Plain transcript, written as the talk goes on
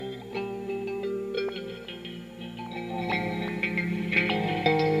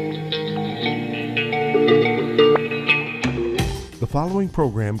following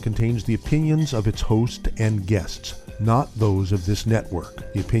program contains the opinions of its host and guests, not those of this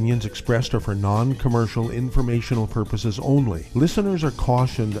network. The opinions expressed are for non-commercial informational purposes only. Listeners are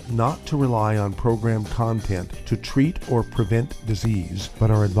cautioned not to rely on program content to treat or prevent disease,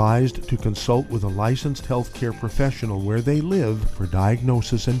 but are advised to consult with a licensed healthcare professional where they live for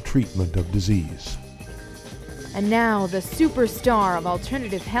diagnosis and treatment of disease. And now, the superstar of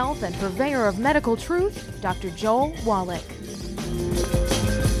alternative health and purveyor of medical truth, Dr. Joel Wallach.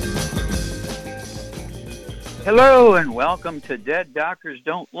 Hello and welcome to Dead Doctors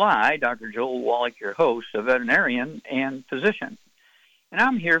Don't Lie. Dr. Joel Wallach, your host, a veterinarian and physician. And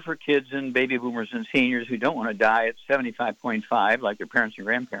I'm here for kids and baby boomers and seniors who don't want to die at 75.5 like their parents and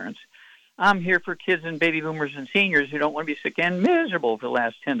grandparents. I'm here for kids and baby boomers and seniors who don't want to be sick and miserable for the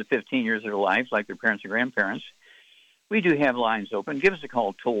last 10 to 15 years of their lives like their parents and grandparents. We do have lines open. Give us a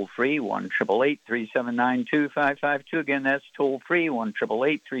call toll-free, 1-888-379-2552. Again, that's toll-free,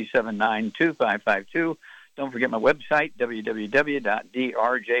 1-888-379-2552. Don't forget my website,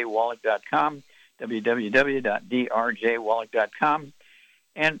 www.drjwallach.com, www.drjwallach.com.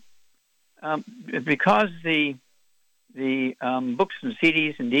 And because the books and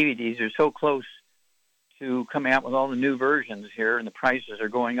CDs and DVDs are so close to coming out with all the new versions here, and the prices are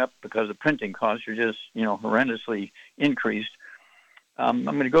going up because the printing costs are just, horrendously increased. I'm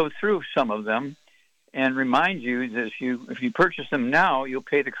going to go through some of them and remind you that if you purchase them now, you'll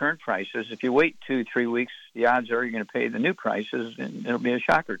pay the current prices. If you wait 2-3 weeks, the odds are you're going to pay the new prices, and it'll be a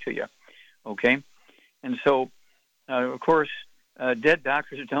shocker to you. Okay? And so, of course, Dead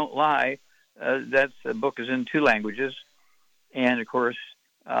Doctors Don't Lie. The book is in 2 languages. And, of course,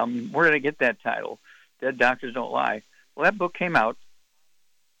 where did I get that title? Dead Doctors Don't Lie. Well, that book came out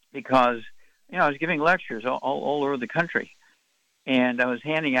because, I was giving lectures all over the country, and I was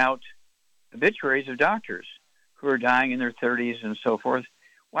handing out obituaries of doctors who are dying in their 30s and so forth.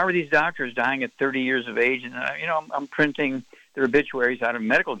 Why were these doctors dying at 30 years of age? And, I'm printing their obituaries out of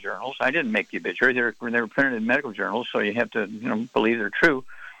medical journals. I didn't make the obituary. They were printed in medical journals, so you have to, believe they're true.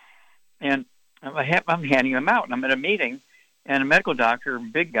 And I'm handing them out, and I'm at a meeting, and a medical doctor, a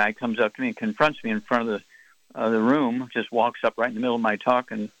big guy, comes up to me and confronts me in front of the room, just walks up right in the middle of my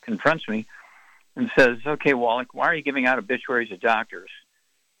talk and confronts me and says, "Okay, Wallach, why are you giving out obituaries of doctors?"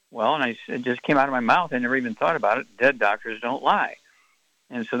 Well, and it just came out of my mouth. I never even thought about it. Dead Doctors Don't Lie.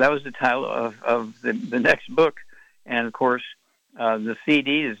 And so that was the title of the next book. And, of course, the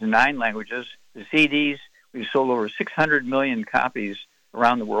CD is in 9 languages. The CDs, we've sold over 600 million copies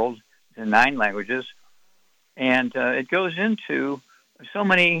around the world in 9 languages. And it goes into so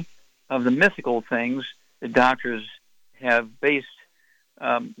many of the mythical things that doctors have based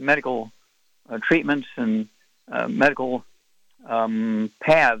medical treatments and medical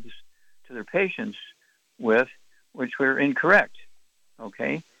paths to their patients with, which were incorrect.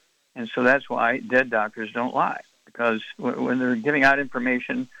 Okay? And so that's why Dead Doctors Don't Lie, because when they're giving out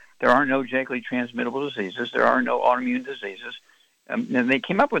information, there are no genetically transmittable diseases, there are no autoimmune diseases. And they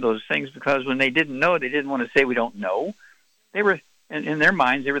came up with those things because when they didn't know, they didn't want to say we don't know. They were, in their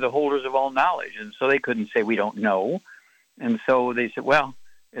minds, they were the holders of all knowledge, and so they couldn't say we don't know. And so they said, well,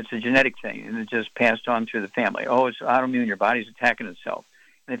 it's a genetic thing, and it just passed on through the family. Oh, it's autoimmune, your body's attacking itself.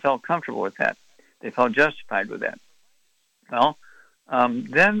 And they felt comfortable with that. They felt justified with that. Well,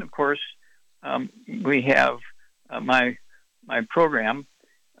 then, of course, we have my program,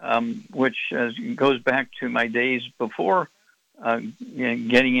 which goes back to my days before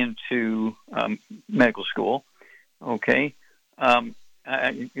getting into medical school. Okay,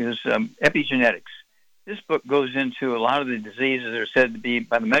 is epigenetics. This book goes into a lot of the diseases that are said to be,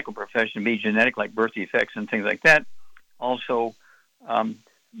 by the medical profession, be genetic, like birth defects and things like that. Also, the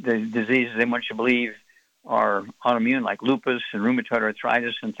diseases they want you to believe are autoimmune, like lupus and rheumatoid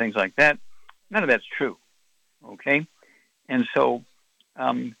arthritis and things like that. None of that's true. Okay, and so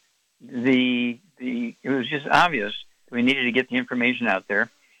it was just obvious that we needed to get the information out there,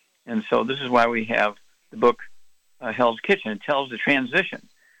 and so this is why we have the book Hell's Kitchen. It tells the transition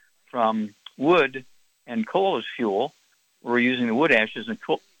from wood and coal as fuel. We're using the wood ashes and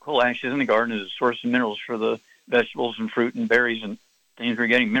coal ashes in the garden as a source of minerals for the vegetables and fruit and berries and things. We're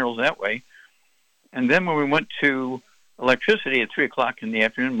getting minerals that way. And then when we went to electricity at 3 o'clock in the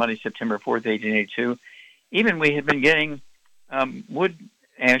afternoon, Monday, September 4th, 1882, even we had been getting wood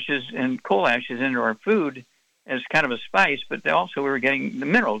ashes and coal ashes into our food as kind of a spice, but also we were getting the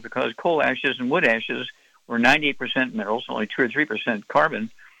minerals because coal ashes and wood ashes were 98% minerals, only 2 or 3%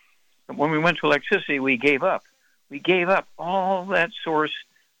 carbon. But when we went to electricity, we gave up. We gave up all that source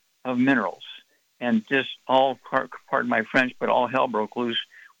of minerals, and just all, pardon my French, but all hell broke loose.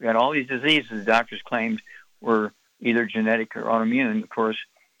 We had all these diseases the doctors claimed were either genetic or autoimmune. Of course,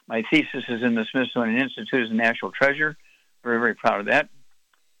 my thesis is in the Smithsonian Institute as a national treasure. Very, very proud of that.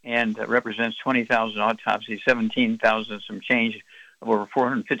 And represents 20,000 autopsies, 17,000 some change of over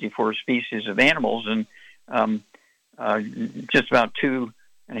 454 species of animals, and just about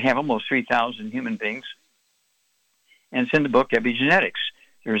 2.5, almost 3,000 human beings. And it's in the book Epigenetics.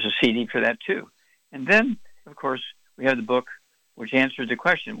 There's a CD for that too. And then, of course, we have the book which answers the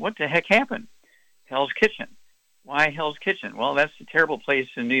question, what the heck happened? Hell's Kitchen. Why Hell's Kitchen? Well, that's a terrible place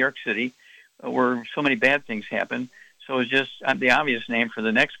in New York City where so many bad things happen. So it's just the obvious name for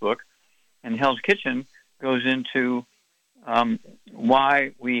the next book. And Hell's Kitchen goes into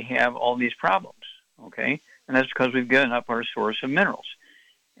why we have all these problems, okay? And that's because we've given up our source of minerals.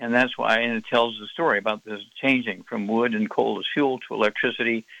 And that's why, and it tells the story about this changing from wood and coal as fuel to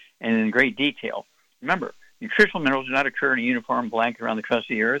electricity, and in great detail. Remember, nutritional minerals do not occur in a uniform blanket around the crust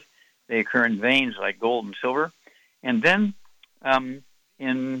of the earth. They occur in veins like gold and silver. And then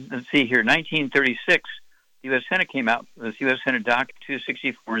let's see here, 1936, the U.S. Senate came out, this U.S. Senate Doc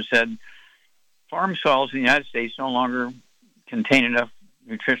 264, and said, farm soils in the United States no longer contain enough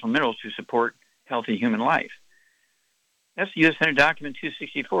nutritional minerals to support healthy human life. That's the U.S. Senate Document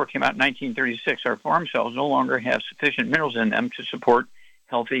 264, came out in 1936. Our farm soils no longer have sufficient minerals in them to support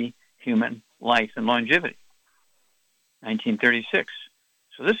healthy human life and longevity. 1936.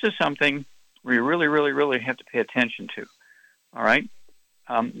 So this is something we really, really, really have to pay attention to. All right?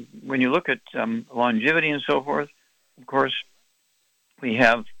 When you look at longevity and so forth, of course, we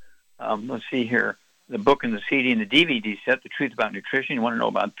have, let's see here, the book and the CD and the DVD set, The Truth About Nutrition. You want to know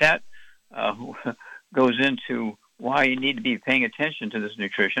about that? Goes into why you need to be paying attention to this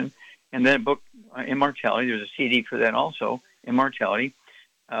nutrition. And then a book, Immortality, there's a CD for that also, Immortality,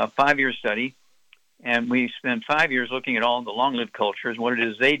 5-year study. And we spent 5 years looking at all the long-lived cultures, what it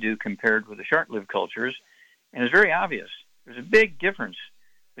is they do compared with the short-lived cultures. And it's very obvious. There's a big difference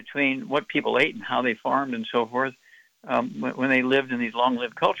between what people ate and how they farmed and so forth when they lived in these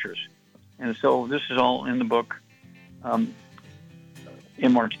long-lived cultures. And so this is all in the book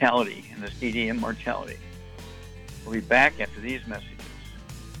Immortality, in the CD Immortality. We'll be back after these messages.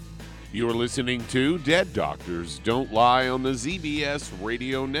 You're listening to Dead Doctors Don't Lie on the ZBS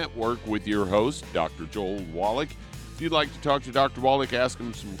Radio Network with your host, Dr. Joel Wallach. If you'd like to talk to Dr. Wallach, ask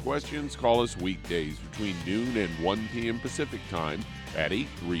him some questions, call us weekdays between noon and 1 p.m. Pacific Time at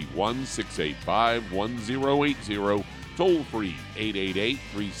 831-685-1080, toll free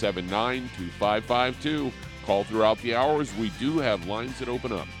 888-379-2552. Call throughout the hours. We do have lines that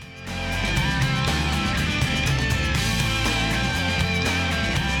open up.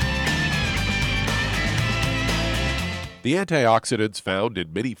 The antioxidants found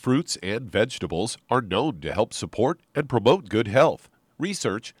in many fruits and vegetables are known to help support and promote good health.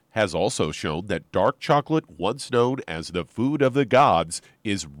 Research has also shown that dark chocolate, once known as the food of the gods,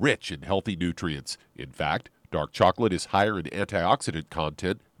 is rich in healthy nutrients. In fact, dark chocolate is higher in antioxidant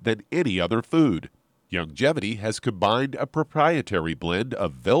content than any other food. Youngevity has combined a proprietary blend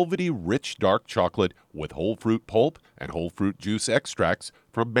of velvety rich dark chocolate with whole fruit pulp and whole fruit juice extracts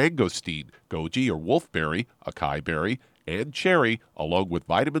from mangosteen, goji or wolfberry, acai berry, and cherry, along with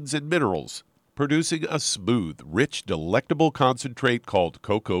vitamins and minerals, producing a smooth, rich, delectable concentrate called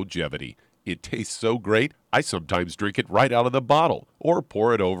Cocogevity. It tastes so great, I sometimes drink it right out of the bottle or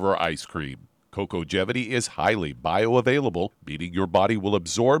pour it over ice cream. Cocogevity is highly bioavailable, meaning your body will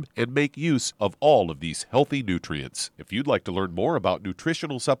absorb and make use of all of these healthy nutrients. If you'd like to learn more about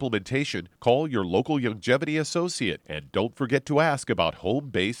nutritional supplementation, call your local Youngevity associate, and don't forget to ask about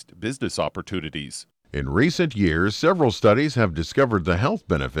home-based business opportunities. In recent years, several studies have discovered the health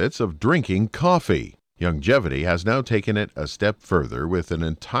benefits of drinking coffee. Youngevity has now taken it a step further with an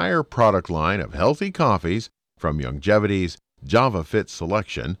entire product line of healthy coffees from Youngevity's JavaFit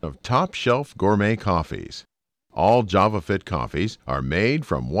selection of top-shelf gourmet coffees. All JavaFit coffees are made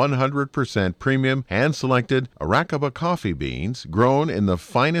from 100% premium hand-selected Arabica coffee beans grown in the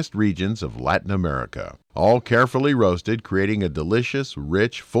finest regions of Latin America, all carefully roasted, creating a delicious,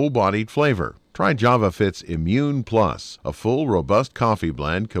 rich, full-bodied flavor. Try JavaFit's Immune Plus, a full, robust coffee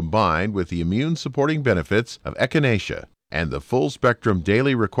blend combined with the immune-supporting benefits of echinacea and the full-spectrum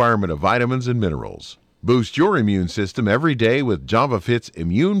daily requirement of vitamins and minerals. Boost your immune system every day with JavaFit's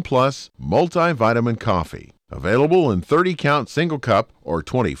Immune Plus multivitamin coffee. Available in 30-count single cup or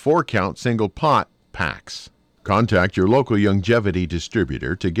 24-count single pot packs. Contact your local Youngevity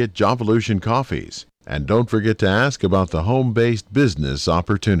distributor to get Javalution coffees. And don't forget to ask about the home-based business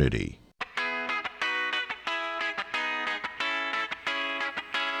opportunity.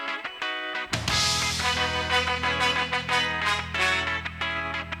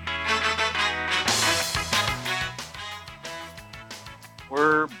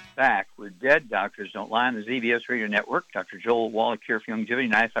 dead. Doctors Don't Lie on the ZBS Radio Network. Dr. Joel Wallach here for Longevity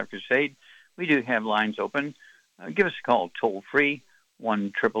 95 Crusade. We do have lines open. Give us a call toll-free,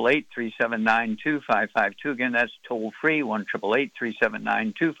 1-888-379-2552. Again, that's toll-free,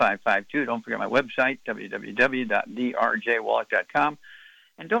 1-888-379-2552. Don't forget my website, www.drjwallach.com.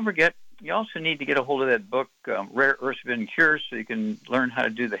 And don't forget, you also need to get a hold of that book, Rare Earths Forbidden Cures, so you can learn how to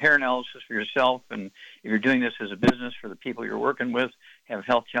do the hair analysis for yourself. And if you're doing this as a business for the people you're working with, have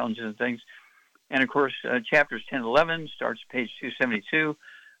health challenges and things. And, of course, chapters 10 and 11 starts page 272.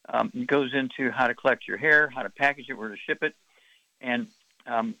 It goes into how to collect your hair, how to package it, where to ship it, and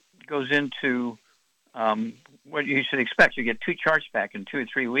goes into what you should expect. You get 2 charts back in 2 or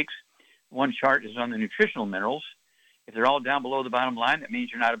 3 weeks. One chart is on the nutritional minerals. If they're all down below the bottom line, that means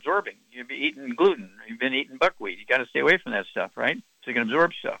you're not absorbing. You've been eating gluten. You've been eating buckwheat. You got to stay away from that stuff, right? So you can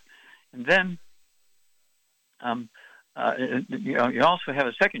absorb stuff. And then you also have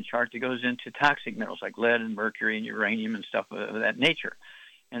a second chart that goes into toxic minerals like lead and mercury and uranium and stuff of that nature.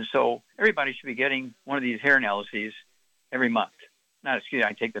 And so everybody should be getting one of these hair analyses every month. I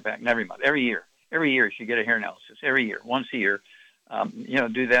take that back. Not every month. Every year. Every year you should get a hair analysis. Every year, once a year.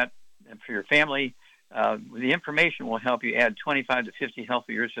 Do that for your family. The information will help you add 25 to 50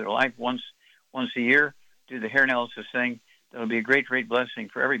 healthy years to their life once a year. Do the hair analysis thing. That'll be a great, great blessing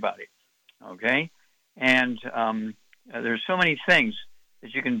for everybody. Okay? And there's so many things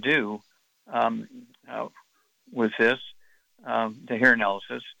that you can do with this, the hair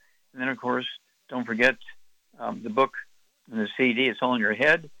analysis. And then, of course, don't forget the book and the CD. It's All in Your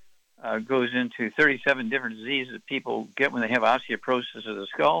Head. Goes into 37 different diseases that people get when they have osteoporosis of the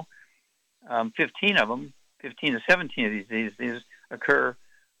skull. 15 to 17 of these diseases occur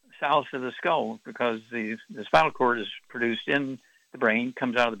south of the skull because the spinal cord is produced in the brain,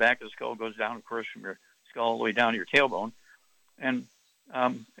 comes out of the back of the skull, goes down, of course, from your skull all the way down to your tailbone. And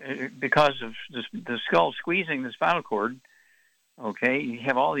because of the skull squeezing the spinal cord, okay, you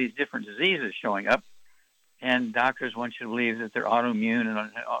have all these different diseases showing up, and doctors want you to believe that they're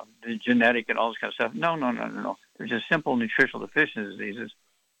autoimmune and genetic and all this kind of stuff. No. They're just simple nutritional deficiency diseases.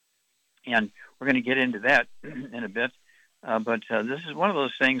 And we're going to get into that in a bit. But this is one of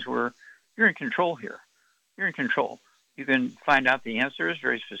those things where you're in control here. You're in control. You can find out the answers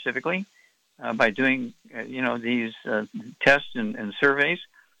very specifically by doing, these tests and surveys.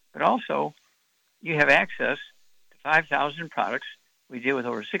 But also, you have access to 5,000 products. We deal with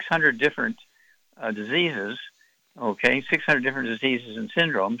over 600 different diseases, 600 different diseases and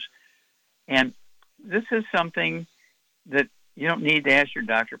syndromes. And this is something that you don't need to ask your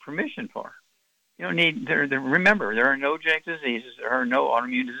doctor permission for. You don't need, remember, there are no genetic diseases, there are no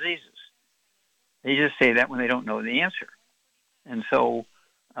autoimmune diseases. They just say that when they don't know the answer. And so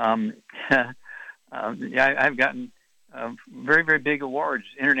I've gotten very, very big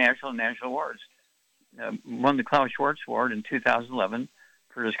awards, international and national awards. Won the Klaus Schwartz Award in 2011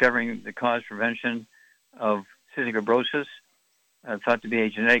 for discovering the cause prevention of cystic fibrosis, thought to be a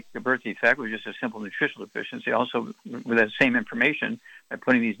genetic birth defect, which is a simple nutritional deficiency. Also, with that same information, by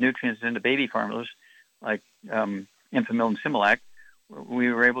putting these nutrients into baby formulas like Enfamil and Similac,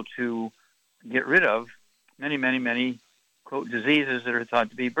 we were able to get rid of many, many, many, quote, diseases that are thought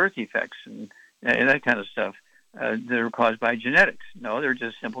to be birth defects and that kind of stuff that are caused by genetics. No, they're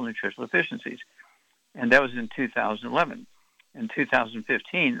just simple nutritional deficiencies. And that was in 2011. In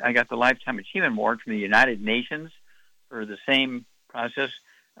 2015, I got the Lifetime Achievement Award from the United Nations for the same process.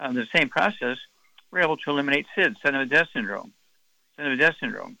 We're able to eliminate SIDS, syndrome of death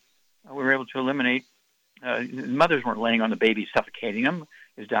syndrome. We were able to eliminate, mothers weren't laying on the baby, suffocating them,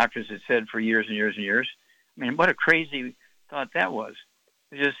 as doctors had said for years and years and years. I mean, what a crazy thought that was.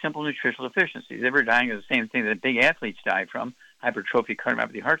 It was just simple nutritional deficiencies. They were dying of the same thing that big athletes die from, hypertrophic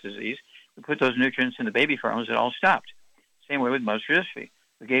cardiomyopathy, heart disease. We put those nutrients in the baby formulas, it all stopped. Same way with muscular dystrophy.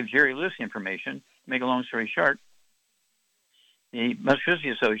 We gave Jerry Lewis the information. To make a long story short, the Muscular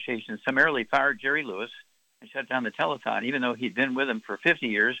Dystrophy Association summarily fired Jerry Lewis and shut down the telethon, even though he'd been with them for 50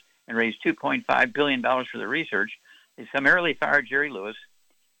 years and raised $2.5 billion for the research. They summarily fired Jerry Lewis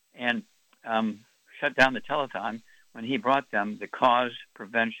and shut down the telethon when he brought them the cause,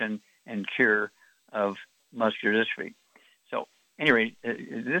 prevention, and cure of muscular dystrophy. So, anyway,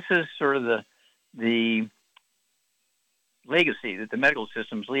 this is sort of the legacy that the medical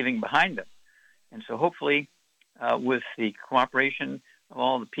system's leaving behind them. And so hopefully, with the cooperation of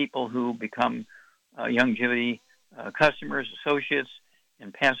all the people who become Longevity customers, associates,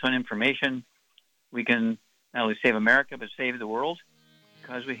 and pass on information, we can not only save America, but save the world,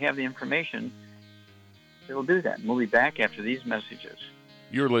 because we have the information that will do that. And we'll be back after these messages.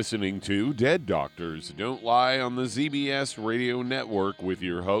 You're listening to Dead Doctors Don't Lie on the ZBS Radio Network with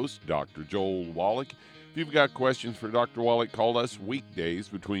your host, Dr. Joel Wallach. If you've got questions for Dr. Wallach, call us weekdays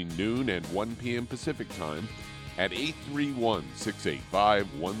between noon and 1 p.m. Pacific Time at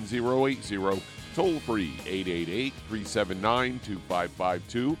 831-685-1080, toll free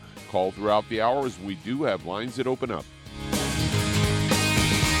 888-379-2552. Call throughout the hour as we do have lines that open up.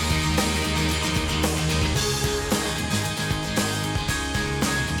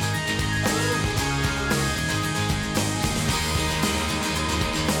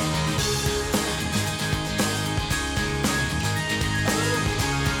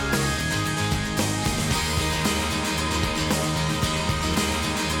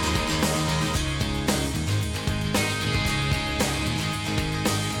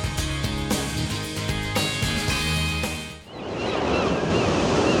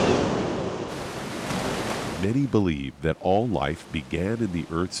 Many believe that all life began in the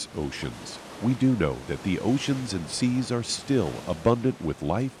Earth's oceans. We do know that the oceans and seas are still abundant with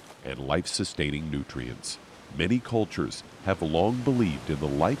life and life-sustaining nutrients. Many cultures have long believed in the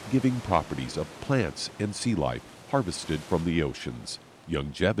life-giving properties of plants and sea life harvested from the oceans.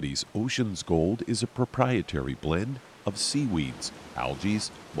 Youngevity's Ocean's Gold is a proprietary blend of seaweeds, algae,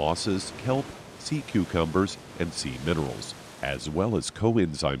 mosses, kelp, sea cucumbers, and sea minerals, as well as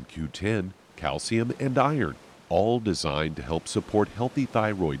coenzyme Q10, calcium, and iron, all designed to help support healthy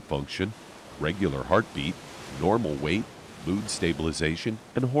thyroid function, regular heartbeat, normal weight, mood stabilization,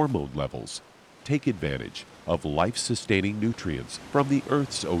 and hormone levels. Take advantage of life-sustaining nutrients from the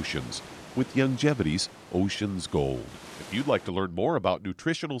Earth's oceans with Youngevity's Ocean's Gold. If you'd like to learn more about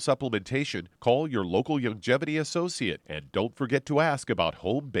nutritional supplementation, call your local Youngevity associate, and don't forget to ask about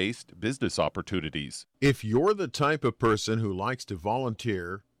home-based business opportunities. If you're the type of person who likes to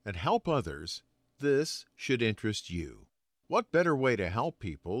volunteer and help others, this should interest you. What better way to help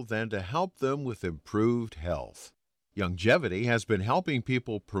people than to help them with improved health? Youngevity has been helping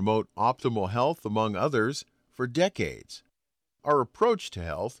people promote optimal health among others for decades. Our approach to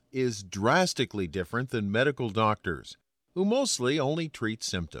health is drastically different than medical doctors, who mostly only treat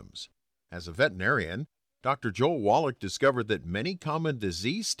symptoms. As a veterinarian, Dr. Joel Wallach discovered that many common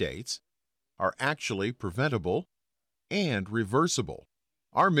disease states are actually preventable and reversible.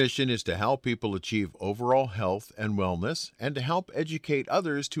 Our mission is to help people achieve overall health and wellness and to help educate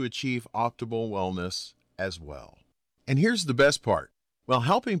others to achieve optimal wellness as well. And here's the best part. While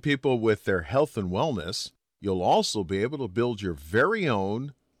helping people with their health and wellness, you'll also be able to build your very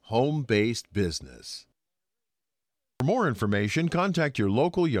own home-based business. For more information, contact your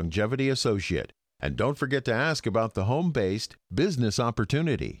local Youngevity associate. And don't forget to ask about the home-based business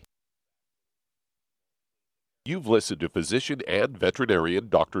opportunity. You've listened to physician and veterinarian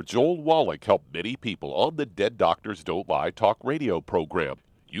Dr. Joel Wallach help many people on the Dead Doctors Don't Lie talk radio program.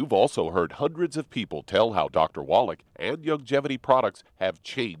 You've also heard hundreds of people tell how Dr. Wallach and Youngevity products have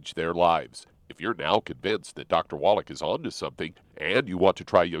changed their lives. If you're now convinced that Dr. Wallach is onto something and you want to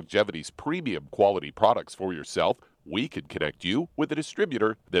try Youngevity's premium quality products for yourself, we can connect you with a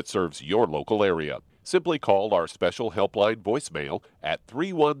distributor that serves your local area. Simply call our special helpline voicemail at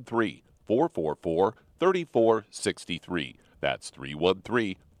 313-444-3463. That's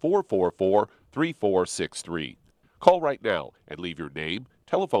 313-444-3463. Call right now and leave your name,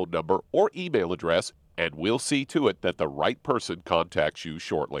 telephone number, or email address, and we'll see to it that the right person contacts you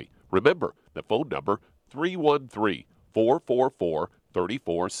shortly. Remember, the phone number,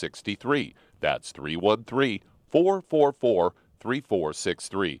 313-444-3463. That's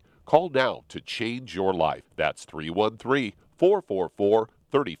 313-444-3463. Call now to change your life. That's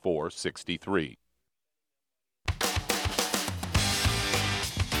 313-444-3463.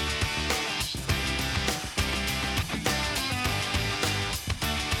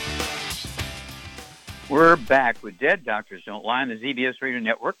 We're back with Dead Doctors Don't Lie on the ZBS Radio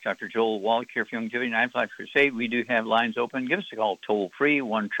Network. Dr. Joel Wallach here for Youngevity 9-5 Crusade. We do have lines open. Give us a call toll-free,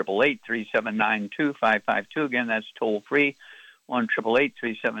 1-888-379-2552. Again, that's toll-free,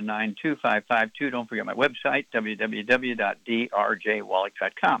 1-888-379-2552. Don't forget my website,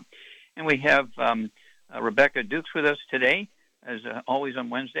 www.drjwallach.com. And we have Rebecca Dukes with us today, as always on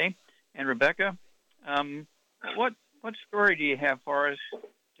Wednesday. And Rebecca, what story do you have for us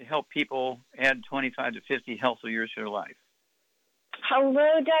to help people add 25 to 50 healthy years to their life?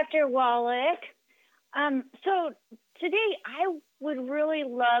 Hello, Dr. Wallach. So today I would really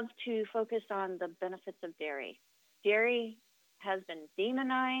love to focus on the benefits of dairy. Dairy has been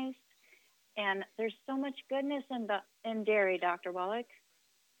demonized, and there's so much goodness in dairy, Dr. Wallach.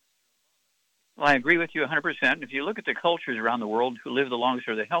 Well, I agree with you 100%. If you look at the cultures around the world who live the longest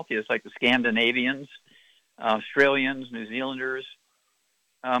or the healthiest, like the Scandinavians, Australians, New Zealanders,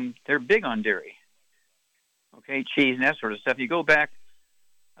 they're big on dairy. Okay, cheese and that sort of stuff. You go back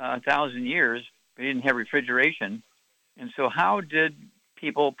 1,000 years, they didn't have refrigeration. And so how did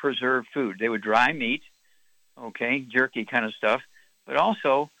people preserve food? They would dry meat, okay, jerky kind of stuff, but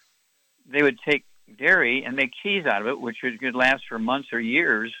also they would take dairy and make cheese out of it, which could last for months or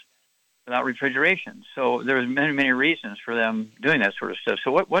years without refrigeration. So there was many, many reasons for them doing that sort of stuff.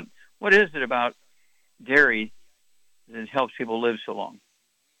 So what is it about dairy that helps people live so long?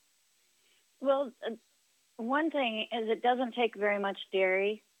 Well, one thing is it doesn't take very much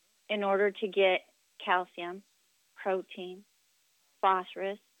dairy in order to get calcium, protein,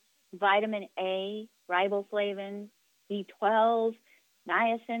 phosphorus, vitamin A, riboflavin, B12,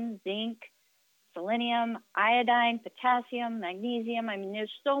 niacin, zinc, selenium, iodine, potassium, magnesium. I mean,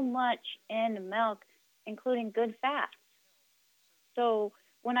 there's so much in milk, including good fats. So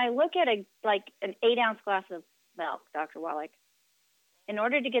when I look at an 8-ounce glass of milk, Dr. Wallach, in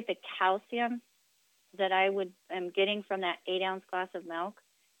order to get the calcium that I am getting from that 8-ounce glass of milk,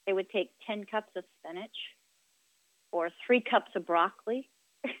 it would take 10 cups of spinach or 3 cups of broccoli.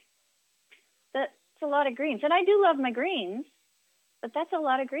 That's a lot of greens. And I do love my greens, but that's a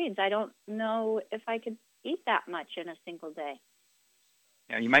lot of greens. I don't know if I could eat that much in a single day.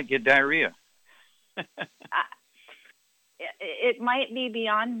 Yeah, you might get diarrhea. It might be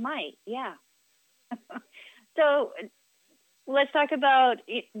beyond might, yeah. So let's talk about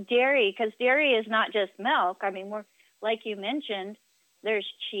dairy, because dairy is not just milk. I mean, like you mentioned, there's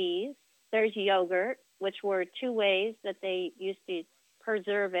cheese, there's yogurt, which were 2 ways that they used to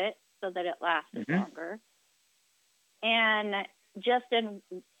preserve it so that it lasted longer. And just in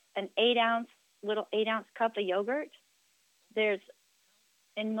an 8-ounce, little 8-ounce cup of yogurt, there's,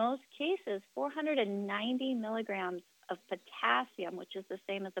 in most cases, 490 milligrams of potassium, which is the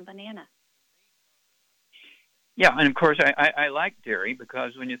same as a banana. Yeah, and of course, I like dairy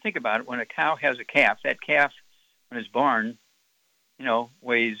because when you think about it, when a cow has a calf, that calf, when it's born,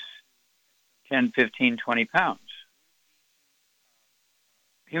 weighs 10, 15, 20 pounds.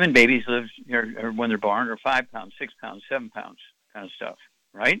 Human babies live, or when they're born, are 5 pounds, 6 pounds, 7 pounds kind of stuff,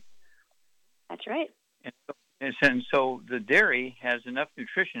 right? That's right. And so the dairy has enough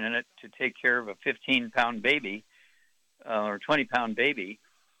nutrition in it to take care of a 15-pound baby or 20-pound baby.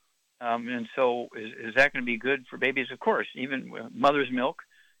 And so is that going to be good for babies? Of course. Even mother's milk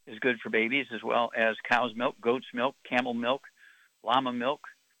is good for babies, as well as cow's milk, goat's milk, camel milk, llama milk.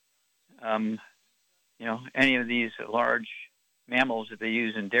 Any of these large mammals that they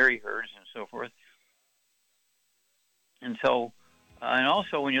use in dairy herds and so forth. And so, and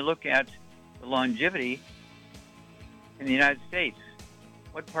also when you look at the longevity in the United States,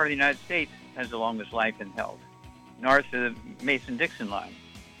 what part of the United States has the longest life and health? North of the Mason-Dixon line.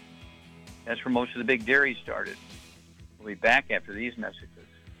 That's where most of the big dairy started. We'll be back after these messages.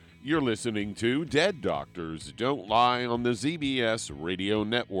 You're listening to Dead Doctors Don't Lie on the ZBS Radio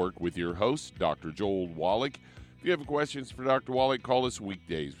Network with your host, Dr. Joel Wallach. If you have questions for Dr. Wallach, call us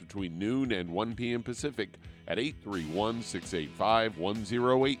weekdays between noon and 1 p.m. Pacific at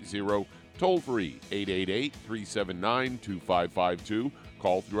 831-685-1080. Toll free, 888-379-2552.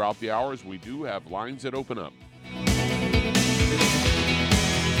 Call throughout the hours. We do have lines that open up.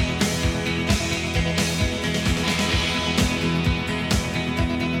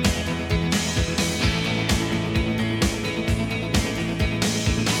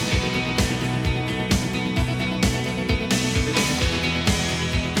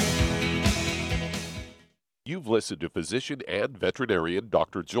 You've listened to physician and veterinarian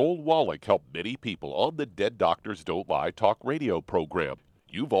Dr. Joel Wallach help many people on the Dead Doctors Don't Lie talk radio program.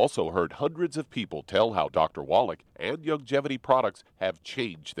 You've also heard hundreds of people tell how Dr. Wallach and Youngevity products have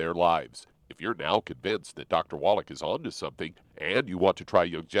changed their lives. If you're now convinced that Dr. Wallach is onto something and you want to try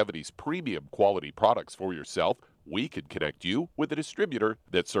Youngevity's premium quality products for yourself, we can connect you with a distributor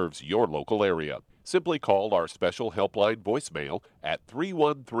that serves your local area. Simply call our special helpline voicemail at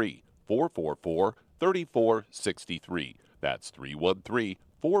 313-444-3463. That's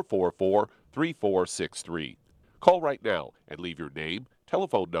 313-444-3463. Call right now and leave your name,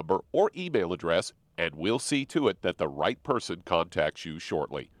 telephone number, or email address, and we'll see to it that the right person contacts you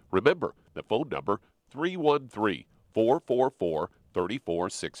shortly. Remember, the phone number,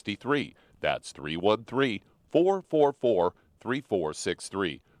 313-444-3463. That's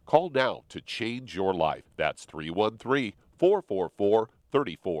 313-444-3463. Call now to change your life. That's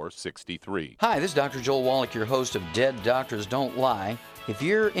 313-444-3463. Hi, this is Dr. Joel Wallach, your host of Dead Doctors Don't Lie. If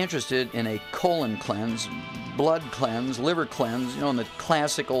you're interested in a colon cleanse, blood cleanse, liver cleanse, in the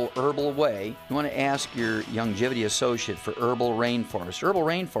classical herbal way, you want to ask your Youngevity associate for Herbal Rainforest. Herbal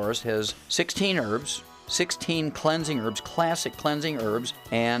Rainforest has 16 herbs, 16 cleansing herbs, classic cleansing herbs,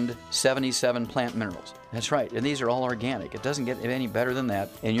 and 77 plant minerals. That's right, and these are all organic. It doesn't get any better than that.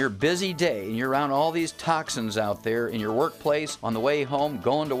 In your busy day, and you're around all these toxins out there in your workplace, on the way home,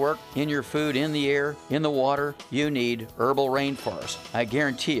 going to work, in your food, in the air, in the water, you need Herbal Rainforest. I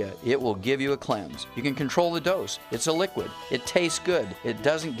guarantee you, it will give you a cleanse. You can control the dose. It's a liquid. It tastes good. It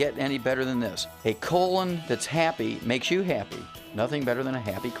doesn't get any better than this. A colon that's happy makes you happy. Nothing better than a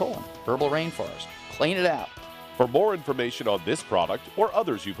happy colon. Herbal Rainforest. Clean it out. For more information on this product or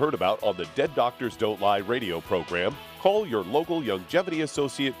others you've heard about on the Dead Doctors Don't Lie radio program, call your local Youngevity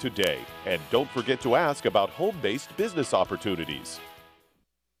associate today. And don't forget to ask about home-based business opportunities.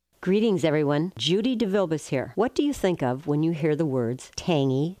 Greetings, everyone. Judy DeVilbus here. What do you think of when you hear the words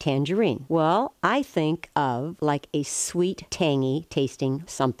tangy tangerine? Well, I think of like a sweet, tangy tasting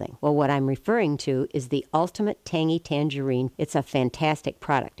something. Well, what I'm referring to is the Ultimate Tangy Tangerine. It's a fantastic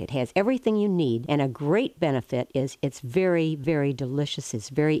product. It has everything you need, and a great benefit is it's very, very delicious. It's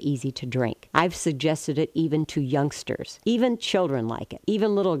very easy to drink. I've suggested it even to youngsters. Even children like it.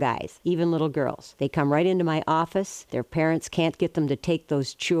 Even little guys. Even little girls. They come right into my office. Their parents can't get them to take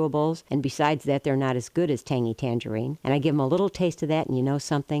those chewables, and besides that, they're not as good as Tangy Tangerine. And I give them a little taste of that, and you know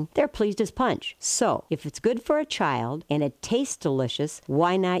something? They're pleased as punch. So, if it's good for a child and it tastes delicious,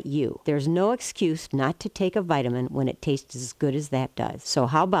 why not you? There's no excuse not to take a vitamin when it tastes as good as that does. So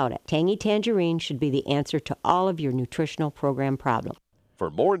how about it? Tangy Tangerine should be the answer to all of your nutritional program problems. For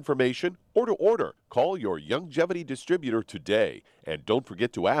more information or to order, call your Youngevity distributor today. And don't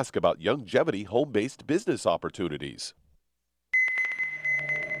forget to ask about Youngevity home-based business opportunities.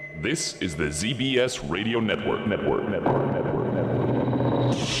 This is the ZBS Radio Network. We're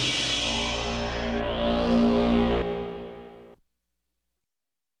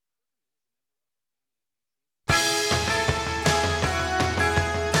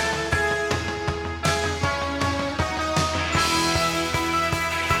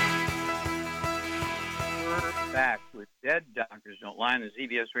back with Dead Doctors Don't Lie on the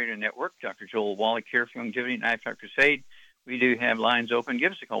ZBS Radio Network. Dr. Joel Wallach here for Youngevity and Knife Crusade. We do have lines open.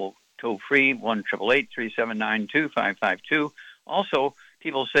 Give us a call toll-free, 1-888-379-2552. Also,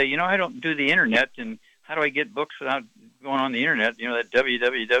 people say, I don't do the Internet, and how do I get books without going on the Internet? That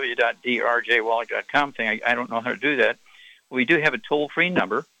www.drjwallach.com thing, I don't know how to do that. We do have a toll-free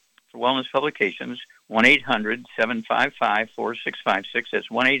number for wellness publications, 1-800-755-4656. That's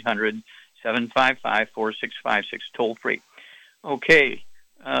 1-800-755-4656, toll-free. Okay,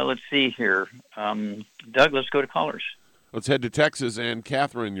 let's see here. Doug, let's go to callers. Let's head to Texas, and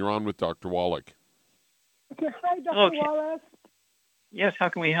Catherine, you're on with Dr. Wallach. Okay, hi, Dr. Wallach. Yes, how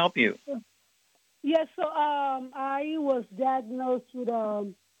can we help you? Yes, so I was diagnosed with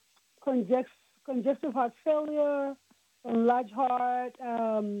congestive heart failure, enlarged heart.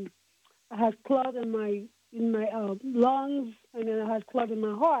 I had clot in my lungs, and then I had clot in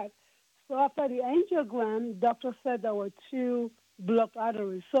my heart. So after the angiogram, doctor said there were 2 blocked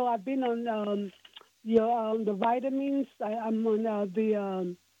arteries. So I've been on the vitamins. I'm on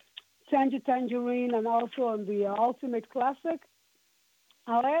the Tangy Tangerine and also on the Ultimate Classic.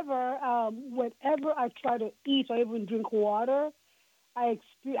 However, whenever I try to eat or even drink water, I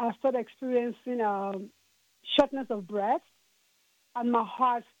start experiencing shortness of breath, and my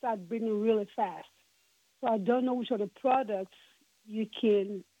heart starts beating really fast. So I don't know which of the products you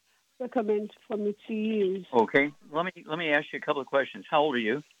can recommend for me to use. Okay, let me ask you a couple of questions. How old are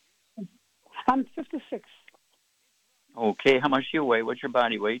you? I'm 56. Okay, how much do you weigh? What's your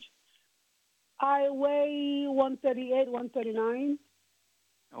body weight? I weigh 138, 139.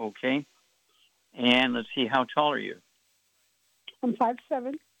 Okay. And let's see, how tall are you? I'm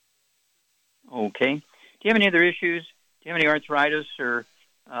 5'7". Okay. Do you have any other issues? Do you have any arthritis or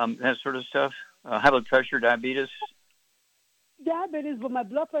that sort of stuff? High blood pressure, diabetes? Diabetes, but my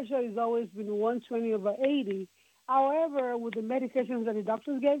blood pressure has always been 120/80. However, with the medications that the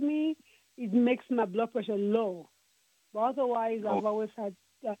doctors gave me, it makes my blood pressure low. But otherwise, I've always had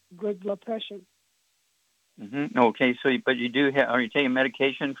great blood pressure. Mm-hmm. Okay, so but you do have? Are you taking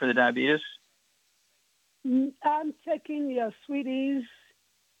medication for the diabetes? I'm taking your Sweeties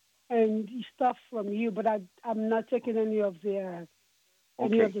and stuff from you, but I'm not taking any of the.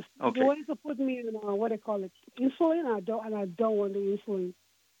 Okay. They wanted to put me in what they call it, insulin. I don't want the insulin.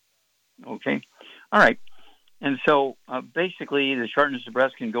 Okay, all right. And so basically, the shortness of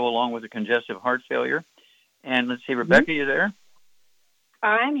breath can go along with the congestive heart failure. And let's see, Rebecca, you there?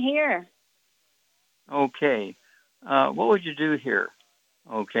 I'm here. Okay. What would you do here?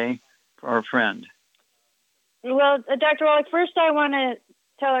 Okay, for our friend. Well, Dr. Wallach, first I want to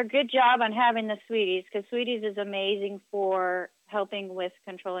tell her good job on having the Sweeties, because Sweeties is amazing for helping with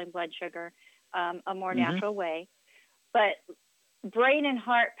controlling blood sugar. a more natural way. But brain and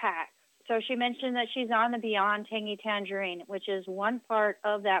heart pack. So she mentioned that she's on the Beyond Tangy Tangerine, which is one part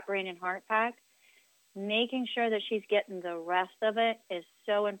of that brain and heart pack. Making sure that she's getting the rest of it is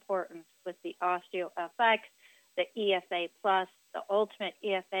so important with the OsteoFX, the EFA Plus, the Ultimate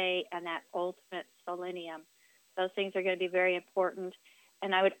EFA, and that Ultimate Selenium. Those things are going to be very important.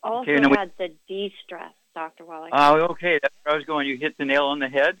 And I would also add the de-stress, Dr. Wallach. Oh, okay. That's where I was going. You hit the nail on the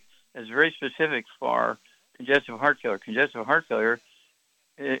head. It's very specific for congestive heart failure. Congestive heart failure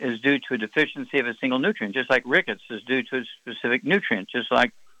is due to a deficiency of a single nutrient, just like rickets is due to a specific nutrient, just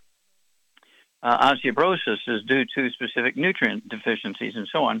like osteoporosis is due to specific nutrient deficiencies and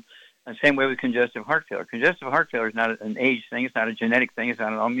so on. The same way with congestive heart failure. Congestive heart failure is not an age thing. It's not a genetic thing. It's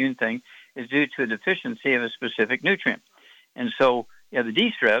not an autoimmune thing. It's due to a deficiency of a specific nutrient. And so, the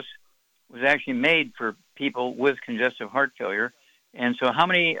de-stress was actually made for people with congestive heart failure. And so how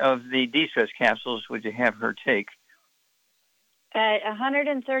many of the de-stress capsules would you have her take? At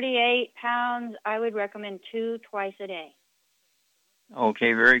 138 pounds, I would recommend 2 twice a day.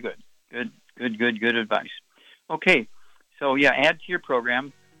 Okay, very good. Good advice. Okay, so add to your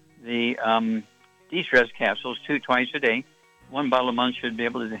program the de-stress capsules 2 twice a day. 1 bottle a month should be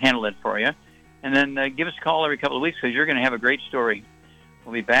able to handle it for you. And then give us a call every couple of weeks because you're going to have a great story.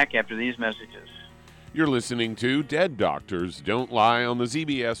 We'll be back after these messages. You're listening to Dead Doctors Don't Lie on the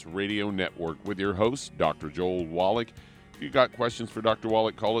ZBS Radio Network with your host, Dr. Joel Wallach. If you've got questions for Dr.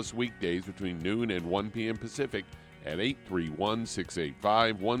 Wallach, call us weekdays between noon and 1 p.m. Pacific at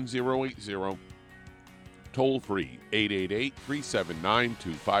 831-685-1080. Toll free,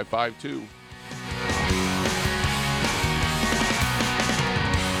 888-379-2552.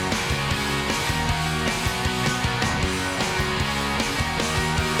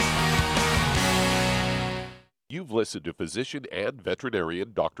 You've listened to physician and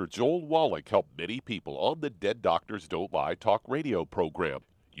veterinarian Dr. Joel Wallach help many people on the Dead Doctors Don't Lie talk radio program.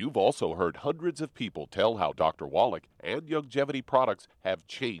 You've also heard hundreds of people tell how Dr. Wallach and Youngevity products have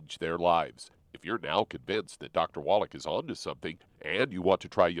changed their lives. If you're now convinced that Dr. Wallach is onto something and you want to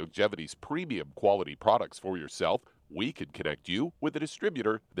try Youngevity's premium quality products for yourself, we can connect you with a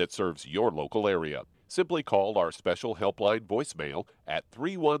distributor that serves your local area. Simply call our special helpline voicemail at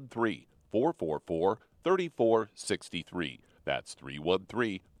 313-444-3463. That's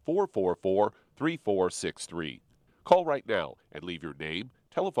 313-444-3463. Call right now and leave your name,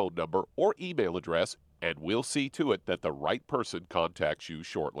 telephone number, or email address, and we'll see to it that the right person contacts you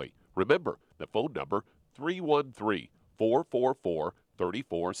shortly. Remember, the phone number,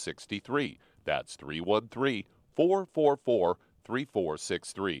 313-444-3463. That's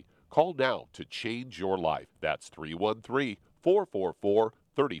 313-444-3463. Call now to change your life. That's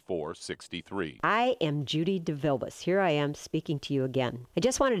 313-444-3463. I am Judy DeVilbus. Here I am speaking to you again. I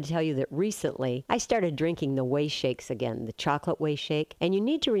just wanted to tell you that recently I started drinking the Whey Shakes again, the chocolate Whey Shake. And you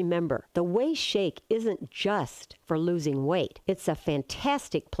need to remember, the Whey Shake isn't just for losing weight. It's a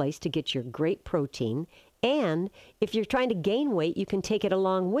fantastic place to get your great protein. And if you're trying to gain weight, you can take it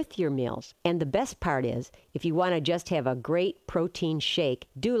along with your meals. And the best part is, if you want to just have a great protein shake,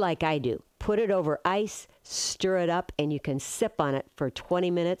 do like I do. Put it over ice, stir it up, and you can sip on it for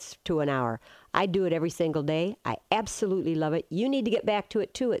 20 minutes to an hour. I do it every single day. I absolutely love it. You need to get back to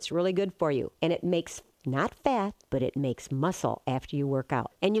it too. It's really good for you. And it makes not fat, but it makes muscle after you work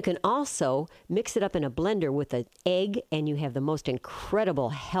out. And you can also mix it up in a blender with an egg, and you have the most incredible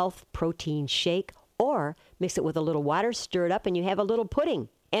health protein shake. Or mix it with a little water, stir it up, and you have a little pudding.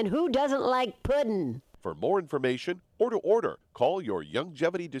 And who doesn't like pudding? For more information or to order, call your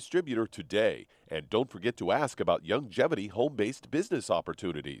Youngevity distributor today. And don't forget to ask about Youngevity home-based business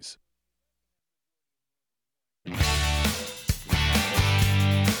opportunities.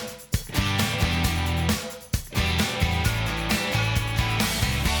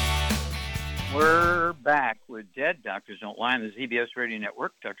 We're back with Dead Doctors Don't Lie on the ZBS Radio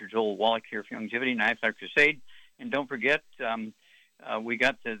Network. Dr. Joel Wallach here for Youngevity, Knife Life Crusade. And don't forget, we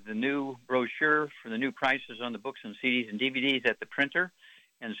got the new brochure for the new prices on the books and CDs and DVDs at the printer.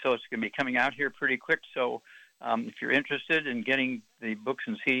 And so it's going to be coming out here pretty quick. So if you're interested in getting the books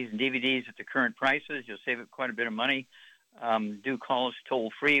and CDs and DVDs at the current prices, you'll save quite a bit of money. Do call us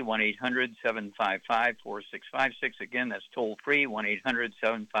toll-free, 1-800-755-4656. Again, that's toll-free,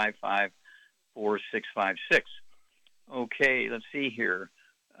 1-800-755-4656. Okay, let's see here.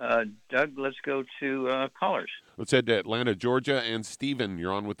 Doug, let's go to callers. Let's head to Atlanta, Georgia. And Stephen,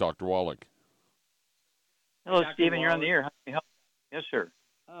 you're on with Dr. Wallach. Hello, Dr. Stephen. Wallach. You're on the air. How can I help? Yes, sir.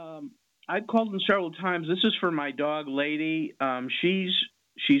 I've called in several times. This is for my dog, Lady. She's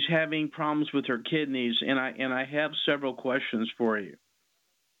having problems with her kidneys, and I have several questions for you.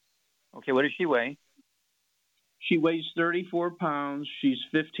 Okay, what does she weigh? She weighs 34 pounds. She's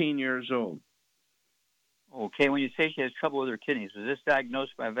 15 years old. Okay, when you say she has trouble with her kidneys, was this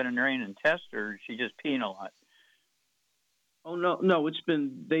diagnosed by a veterinarian and test, or is she just peeing a lot? Oh, no,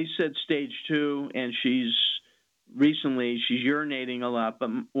 they said stage 2, and she's urinating a lot. But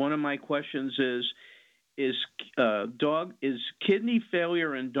one of my questions is kidney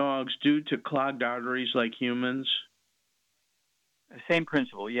failure in dogs due to clogged arteries like humans? Same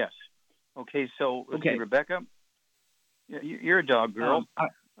principle, yes. Okay, so let's see, Rebecca, you're a dog girl.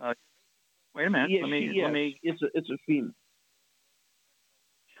 Wait a minute. Yeah, let me. It's a female.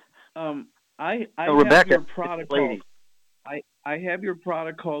 I Rebecca, have your product lady. I have your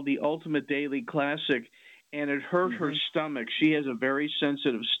product called the Ultimate Daily Classic, and it hurt her stomach. She has a very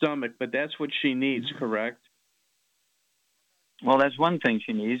sensitive stomach, but that's what she needs, correct? Well, that's one thing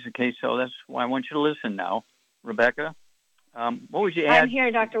she needs. Okay, so that's why I want you to listen now, Rebecca. What would you add? I'm here,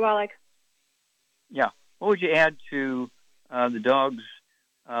 Dr. Wallach. Yeah. What would you add to the dog's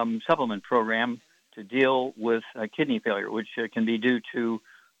supplement program to deal with kidney failure, which can be due to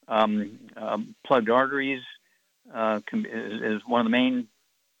plugged arteries, is one of the main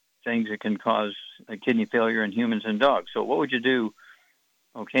things that can cause kidney failure in humans and dogs. So what would you do?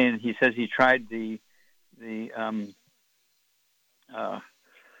 Okay, and he says he tried the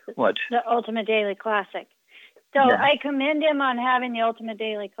what? The Ultimate Daily Classic. So I commend him on having the Ultimate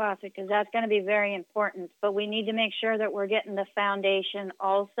Daily Classic because that's going to be very important. But we need to make sure that we're getting the foundation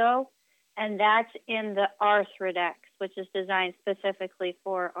also, and that's in the Arthrodex, which is designed specifically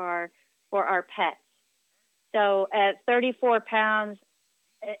for our pets. So at 34 pounds,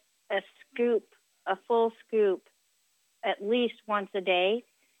 a full scoop, at least once a day,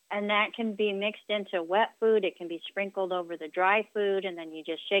 and that can be mixed into wet food. It can be sprinkled over the dry food, and then you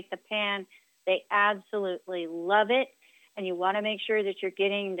just shake the pan. They absolutely love it, and you want to make sure that you're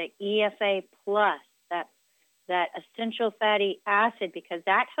getting the EFA plus, that essential fatty acid, because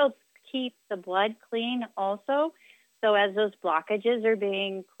that helps keep the blood clean also. So as those blockages are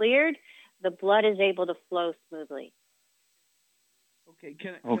being cleared, the blood is able to flow smoothly. Okay,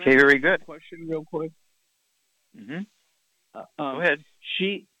 can okay, I very ask good. A question real quick? Mm-hmm. Go ahead.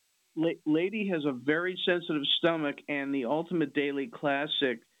 Lady has a very sensitive stomach, and the Ultimate Daily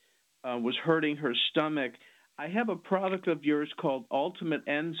Classic was hurting her stomach. I have a product of yours called Ultimate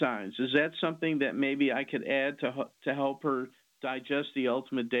Enzymes. Is that something that maybe I could add to help her digest the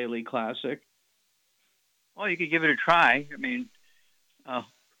Ultimate Daily Classic? Well, you could give it a try. I mean,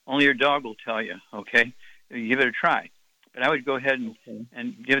 only your dog will tell you, okay? You give it a try. But I would go ahead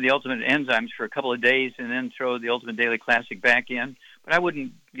and give the Ultimate Enzymes for a couple of days and then throw the Ultimate Daily Classic back in. But I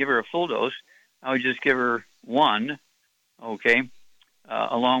wouldn't give her a full dose. I would just give her one, okay,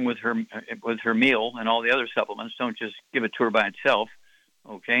 along with her meal and all the other supplements. Don't just give it to her by itself,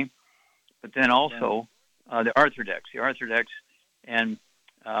 okay? But then also the Arthrodex. And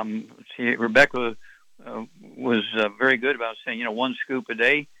Rebecca was very good about saying, one scoop a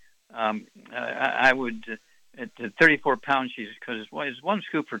day. I would, at 34 pounds, because it's one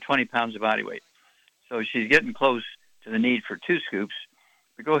scoop for 20 pounds of body weight. So she's getting close to the need for 2 scoops.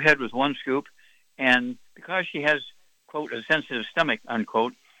 But go ahead with 1 scoop. And because she has, quote, a sensitive stomach,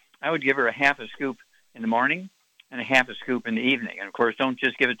 unquote, I would give her a half a scoop in the morning and a half a scoop in the evening. And, of course, don't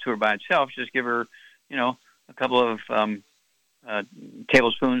just give it to her by itself. Just give her, a couple of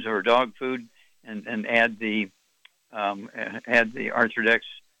tablespoons of her dog food and add the Arthrodex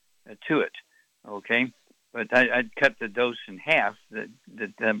to it, okay? But I'd cut the dose in half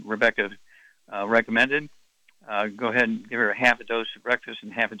that Rebecca recommended. Go ahead and give her a half a dose at breakfast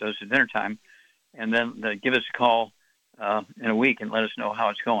and half a dose at dinner time, and then give us a call in a week and let us know how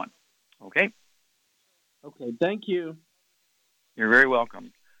it's going. Okay? Okay, thank you. You're very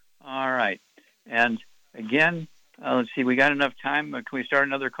welcome. All right. And again, let's see, we got enough time. Can we start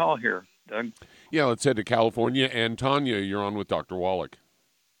another call here, Doug? Yeah, let's head to California. And Tanya, you're on with Dr. Wallach.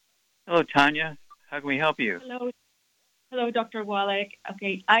 Hello, Tanya. How can we help you? Hello, Dr. Wallach.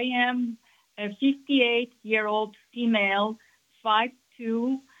 Okay, I am a 58-year-old female,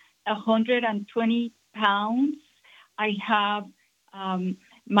 5'2", 120 pounds. I have,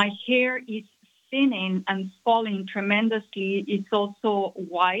 my hair is thinning and falling tremendously. It's also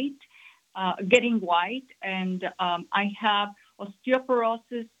white, getting white, and I have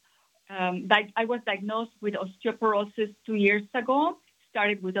osteoporosis. I was diagnosed with osteoporosis 2 years ago.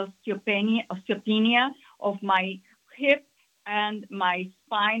 Started with osteopenia of my hip and my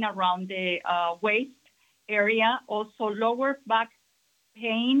spine around the waist area, also lower back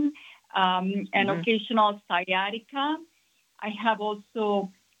pain and occasional sciatica. I have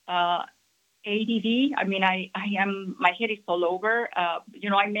also ADD. I mean, my head is all over.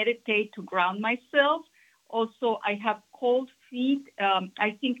 I meditate to ground myself. Also, I have cold feet.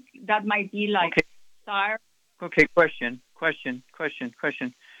 I think that might be like tired. Okay, question.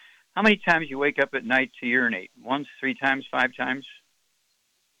 How many times you wake up at night to urinate? Once, 3 times, 5 times?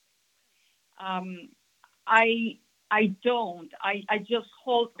 I don't. I just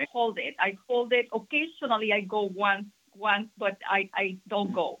hold it. I hold it. Occasionally, I go once, but I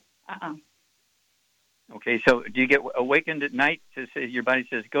don't go. Okay, so do you get awakened at night to say your body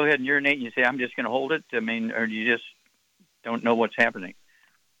says, go ahead and urinate, and you say, I'm just going to hold it? I mean, or do you just don't know what's happening?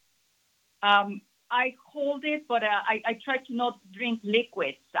 I hold it, but I try to not drink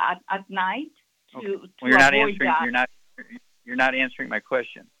liquids at night to you're not avoid answering. that. You're not answering my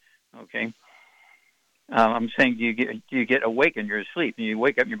question. Okay. I'm saying, do you get awakened? You're asleep, and you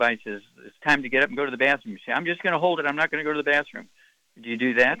wake up, and your body says, it's time to get up and go to the bathroom. You say, I'm just going to hold it. I'm not going to go to the bathroom. Do you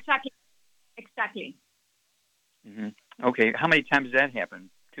do that? Exactly. Mm-hmm. Okay. How many times does that happen?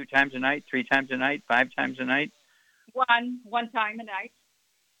 2 times a night? 3 times a night? 5 times a night? One time a night.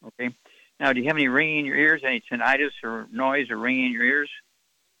 Okay. Now, do you have any ringing in your ears, any tinnitus or noise or ringing in your ears?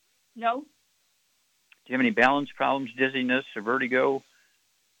 No. Do you have any balance problems, dizziness or vertigo?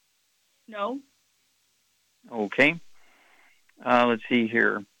 No. Okay. Let's see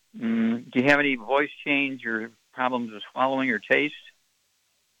here. Do you have any voice change or problems with swallowing or taste?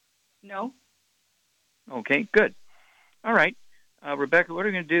 No. Okay, good. All right. Rebecca, what are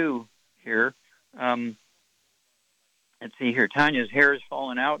we going to do here? Let's see here. Tanya's hair is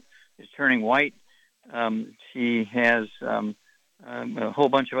falling out. Is turning white. She has a whole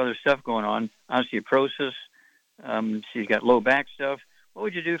bunch of other stuff going on. Osteoporosis. She's got low back stuff. What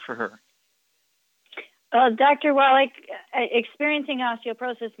would you do for her? Dr. Wallach, experiencing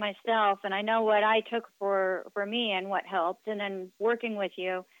osteoporosis myself, and I know what I took for me and what helped, and then working with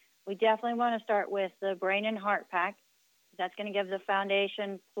you, we definitely want to start with the Brain and Heart Pack. That's going to give the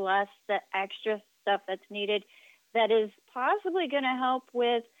foundation plus the extra stuff that's needed that is possibly going to help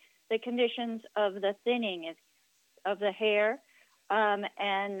with the conditions of the thinning of the hair,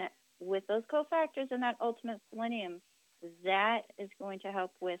 and with those cofactors and that ultimate selenium, that is going to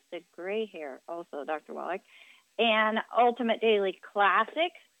help with the gray hair also, Dr. Wallach. And Ultimate Daily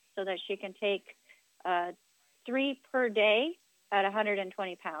Classic, so that she can take 3 per day at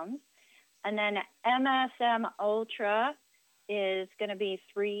 120 pounds. And then MSM Ultra is going to be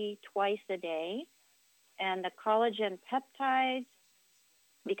 3 twice a day. And the collagen peptides,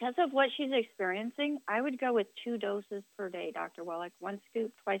 because of what she's experiencing, I would go with 2 doses per day, Dr. Wallach, 1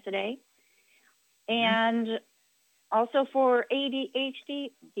 scoop twice a day. And also for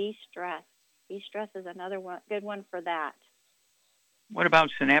ADHD, de-stress. De-stress is another good one for that. What about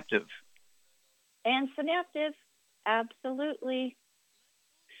Synaptive? And Synaptive, absolutely.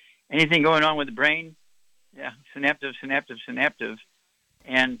 Anything going on with the brain? Yeah, Synaptive.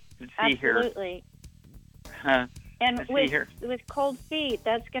 And let's see here. Absolutely. And with cold feet,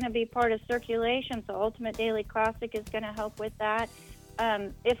 that's going to be part of circulation. So Ultimate Daily Classic is going to help with that.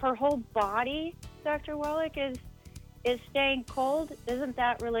 If her whole body, Dr. Wallach, is staying cold, isn't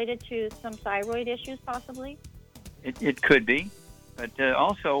that related to some thyroid issues possibly? It could be. But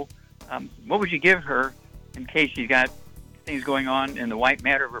also, what would you give her in case she's got things going on in the white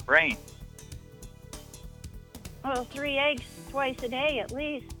matter of her brain? Well, 3 eggs twice a day at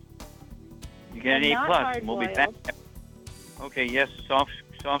least. You get an A+. And we'll be back. Okay, yes, soft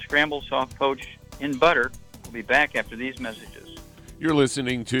scramble, soft poach in butter. We'll be back after these messages. You're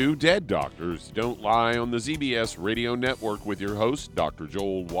listening to Dead Doctors Don't Lie on the ZBS Radio Network with your host, Dr.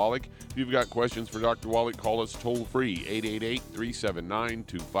 Joel Wallach. If you've got questions for Dr. Wallach, call us toll-free,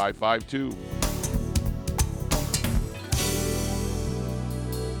 888-379-2552.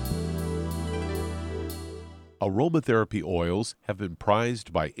 Aromatherapy oils have been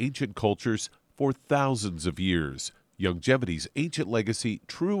prized by ancient cultures for thousands of years. Youngevity's ancient legacy,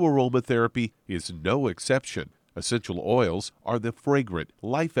 True Aromatherapy, is no exception. Essential oils are the fragrant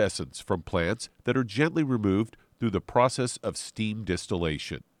life essence from plants that are gently removed through the process of steam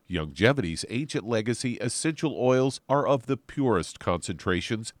distillation. Youngevity's ancient legacy essential oils are of the purest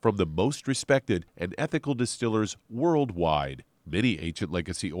concentrations from the most respected and ethical distillers worldwide. Many ancient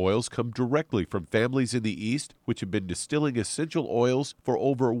legacy oils come directly from families in the East which have been distilling essential oils for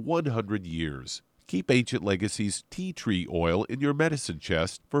over 100 years. Keep Ancient Legacy's tea tree oil in your medicine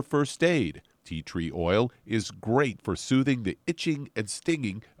chest for first aid. Tea tree oil is great for soothing the itching and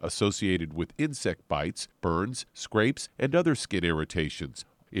stinging associated with insect bites, burns, scrapes, and other skin irritations.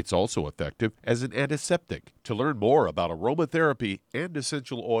 It's also effective as an antiseptic. To learn more about aromatherapy and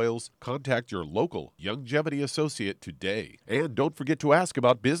essential oils, contact your local Youngevity associate today. And don't forget to ask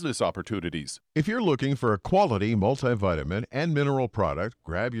about business opportunities. If you're looking for a quality multivitamin and mineral product,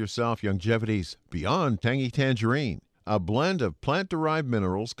 grab yourself Youngevity's Beyond Tangy Tangerine, a blend of plant-derived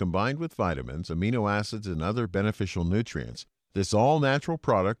minerals combined with vitamins, amino acids, and other beneficial nutrients. This all-natural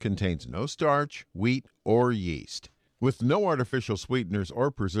product contains no starch, wheat, or yeast, with no artificial sweeteners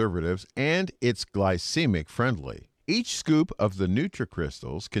or preservatives, and it's glycemic friendly. Each scoop of the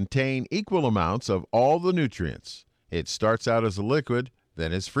NutriCrystals contain equal amounts of all the nutrients. It starts out as a liquid,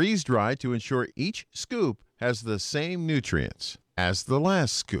 then is freeze-dried to ensure each scoop has the same nutrients as the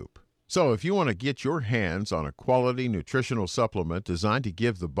last scoop. So if you want to get your hands on a quality nutritional supplement designed to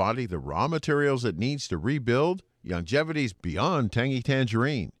give the body the raw materials it needs to rebuild, Youngevity's Beyond Tangy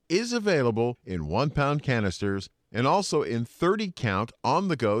Tangerine is available in 1-pound canisters and also in 30-count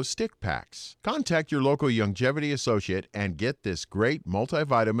on-the-go stick packs. Contact your local Youngevity associate and get this great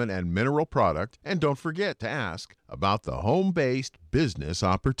multivitamin and mineral product, and don't forget to ask about the home-based business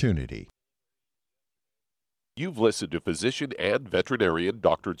opportunity. You've listened to physician and veterinarian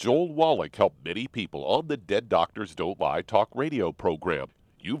Dr. Joel Wallach help many people on the Dead Doctors Don't Lie talk radio program.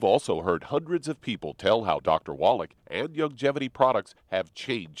 You've also heard hundreds of people tell how Dr. Wallach and Youngevity products have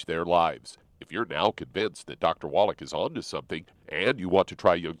changed their lives. If you're now convinced that Dr. Wallach is onto something and you want to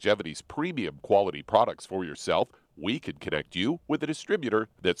try Youngevity's premium quality products for yourself, we can connect you with a distributor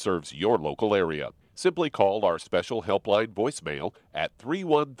that serves your local area. Simply call our special helpline voicemail at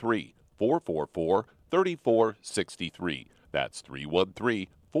 313-444-3463. That's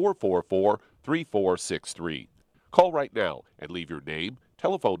 313-444-3463. Call right now and leave your name,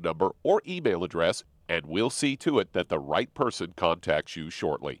 telephone number, or email address, and we'll see to it that the right person contacts you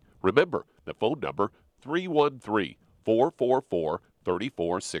shortly. Remember, the phone number,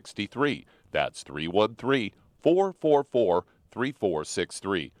 313-444-3463. That's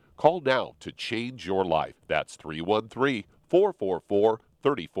 313-444-3463. Call now to change your life. That's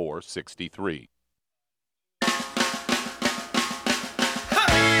 313-444-3463.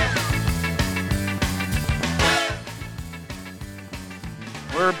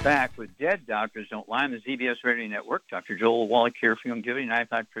 We're back with Dead Doctors Don't Lie on the ZBS Radio Network. Dr. Joel Wallach here for Youngevity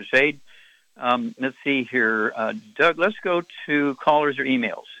 9-5 Crusade. Let's see here. Doug, let's go to callers or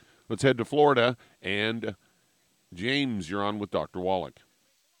emails. Let's head to Florida. And James, you're on with Dr. Wallach.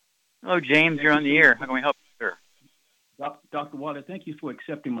 Hello, James. You're on the air. How can we help you, sir? Dr. Wallach, thank you for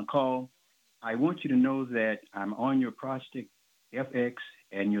accepting my call. I want you to know that I'm on your Prostate FX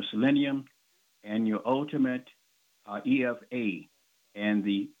and your Selenium and your Ultimate EFA and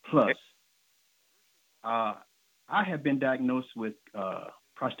the Plus. I have been diagnosed with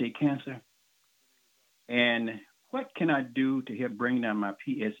prostate cancer. And what can I do to help bring down my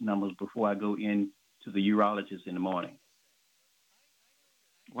PS numbers before I go in to the urologist in the morning?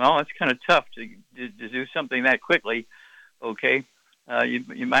 Well, it's kind of tough to do something that quickly. Okay,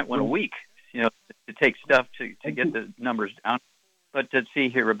 you might want a week, to take stuff to get the numbers down. But let's see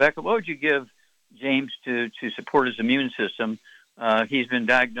here, Rebecca, what would you give James to support his immune system? He's been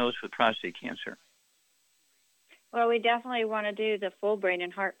diagnosed with prostate cancer. Well, we definitely want to do the full brain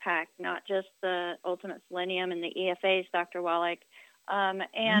and heart pack, not just the Ultimate Selenium and the EFAs, Dr. Wallach,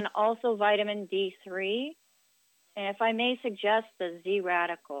 and also vitamin D3. And if I may suggest the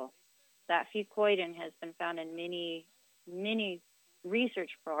Z-Radical, that fucoidin has been found in many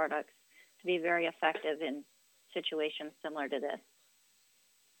research products to be very effective in situations similar to this.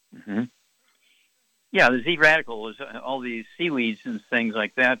 Mm-hmm. Yeah, the Z-Radical is all these seaweeds and things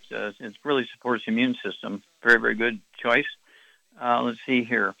like that. It really supports the immune system. Very, very good choice. Let's see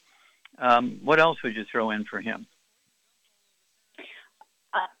here. What else would you throw in for him?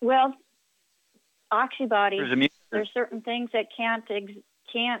 Well, Oxybody. There's certain things that can't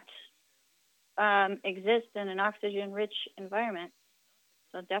exist in an oxygen-rich environment.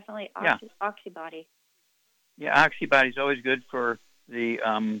 So definitely Oxybody. Yeah, Oxybody is always good for the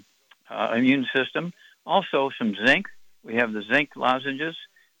immune system. Also, some zinc. We have the zinc lozenges.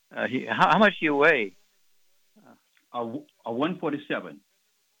 How much do you weigh? 147.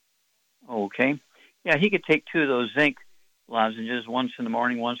 Okay. Yeah, he could take 2 of those zinc lozenges, once in the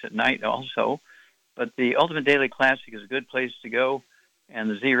morning, once at night also. But the Ultimate Daily Classic is a good place to go, and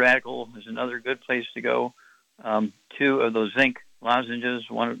the Z-Radical is another good place to go. 2 of those zinc lozenges,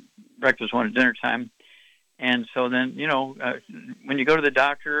 one at breakfast, one at dinner time. And so then, when you go to the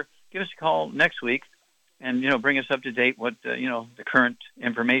doctor, give us a call next week and, bring us up to date what, the current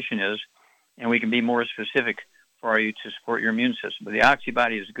information is, and we can be more specific for you to support your immune system. But the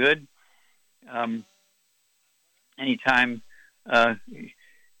Oxybody is good. Anytime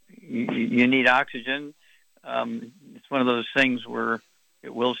you need oxygen. It's one of those things where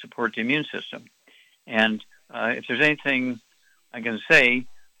it will support the immune system. And if there's anything I can say,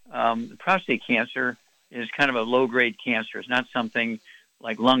 prostate cancer is kind of a low-grade cancer. It's not something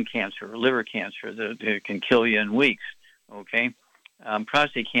like lung cancer or liver cancer that can kill you in weeks, okay?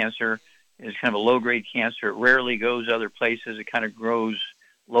 Prostate cancer is kind of a low-grade cancer. It rarely goes other places. It kind of grows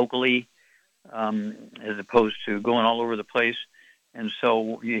locally as opposed to going all over the place. And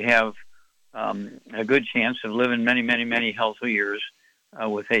so you have a good chance of living many, many, many healthy years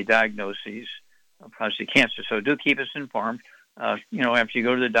with a diagnosis of prostate cancer. So do keep us informed. After you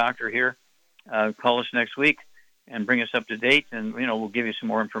go to the doctor here, call us next week and bring us up to date, and, we'll give you some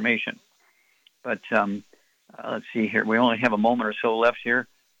more information. But let's see here. We only have a moment or so left here.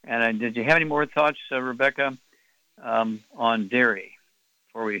 And did you have any more thoughts, Rebecca, on dairy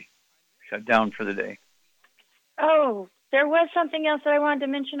before we shut down for the day? Oh, there was something else that I wanted to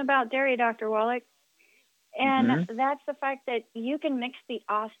mention about dairy, Dr. Wallach. And that's the fact that you can mix the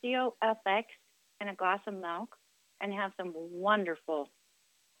Osteo FX in a glass of milk and have some wonderful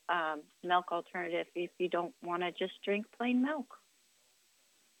milk alternative if you don't want to just drink plain milk.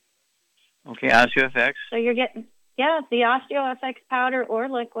 Okay, OsteoFX. So you're getting, the OsteoFX powder or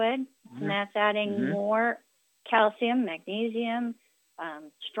liquid, and that's adding more calcium, magnesium,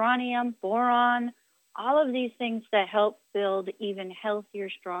 strontium, boron, all of these things that help build even healthier,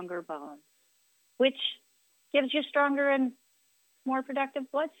 stronger bones, which gives you stronger and more productive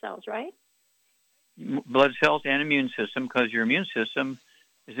blood cells, right? Blood cells and immune system, because your immune system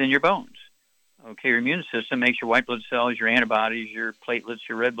is in your bones. Okay, your immune system makes your white blood cells, your antibodies, your platelets,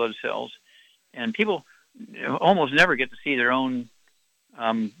 your red blood cells. And people almost never get to see their own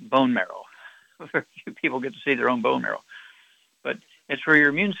bone marrow. Very few people get to see their own bone marrow. But it's where your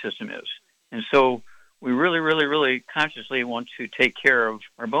immune system is. And so we really, really, really consciously want to take care of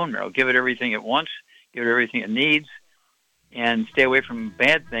our bone marrow, give it everything it wants, give it everything it needs, and stay away from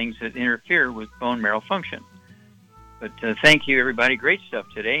bad things that interfere with bone marrow function. But thank you, everybody. Great stuff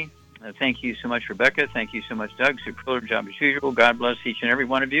today. Thank you so much, Rebecca. Thank you so much, Doug. Superb job as usual. God bless each and every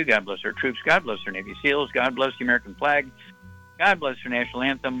one of you. God bless our troops. God bless our Navy SEALs. God bless the American flag. God bless our national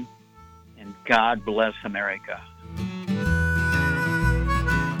anthem. And God bless America.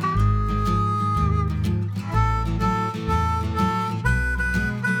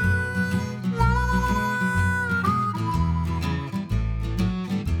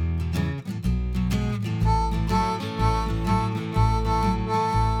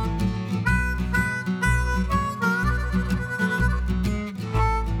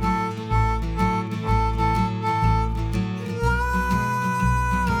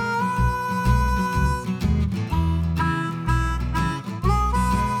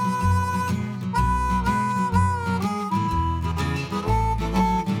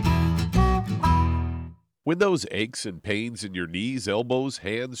 When those aches and pains in your knees, elbows,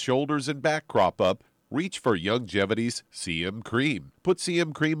 hands, shoulders, and back crop up, reach for Youngevity's CM Cream. Put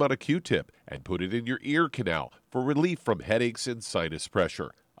CM Cream on a Q-tip and put it in your ear canal for relief from headaches and sinus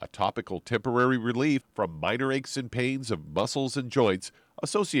pressure. A topical temporary relief from minor aches and pains of muscles and joints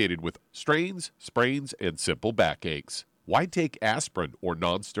associated with strains, sprains, and simple backaches. Why take aspirin or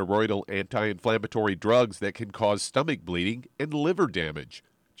non-steroidal anti-inflammatory drugs that can cause stomach bleeding and liver damage?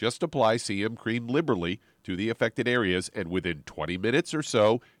 Just apply CM Cream liberally to the affected areas, and within 20 minutes or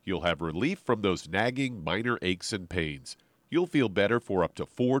so, you'll have relief from those nagging minor aches and pains. You'll feel better for up to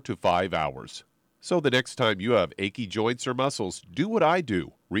 4 to 5 hours. So the next time you have achy joints or muscles, do what I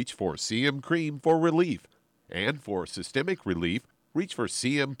do. Reach for CM Cream for relief. And for systemic relief, reach for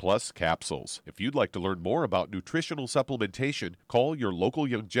CM Plus capsules. If you'd like to learn more about nutritional supplementation, call your local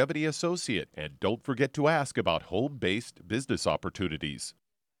Youngevity associate, and don't forget to ask about home-based business opportunities.